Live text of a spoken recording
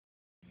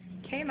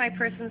Okay, my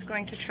person's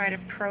going to try to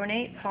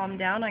pronate, palm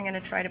down. I'm going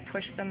to try to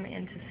push them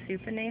into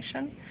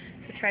supination.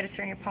 So try to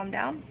turn your palm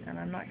down, and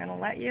I'm not going to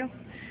let you.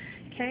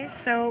 Okay,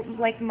 so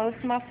like most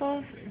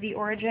muscles, the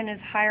origin is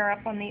higher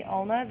up on the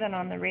ulna than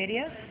on the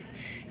radius.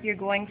 You're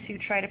going to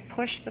try to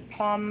push the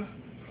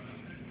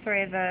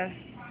the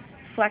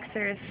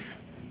flexors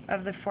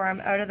of the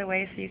forearm out of the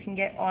way so you can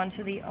get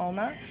onto the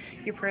ulna.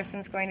 Your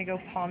person's going to go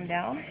palm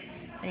down,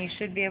 and you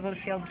should be able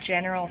to feel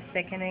general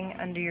thickening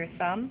under your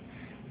thumb.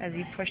 As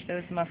you push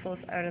those muscles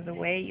out of the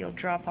way, you'll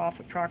drop off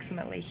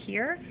approximately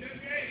here.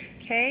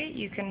 Okay,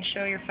 you can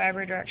show your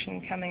fiber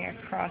direction coming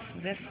across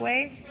this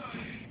way,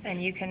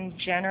 and you can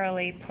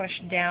generally push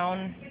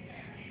down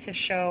to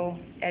show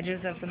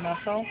edges of the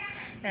muscle,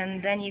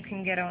 and then you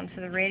can get onto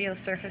the radial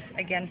surface,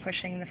 again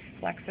pushing the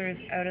flexors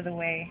out of the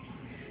way.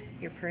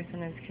 Your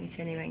person is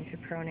continuing to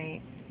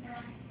pronate,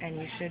 and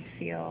you should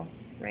feel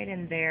right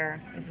in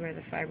there is where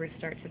the fibers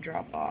start to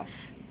drop off.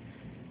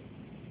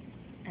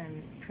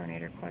 And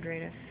Pronator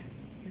Quadratus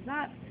is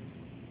that.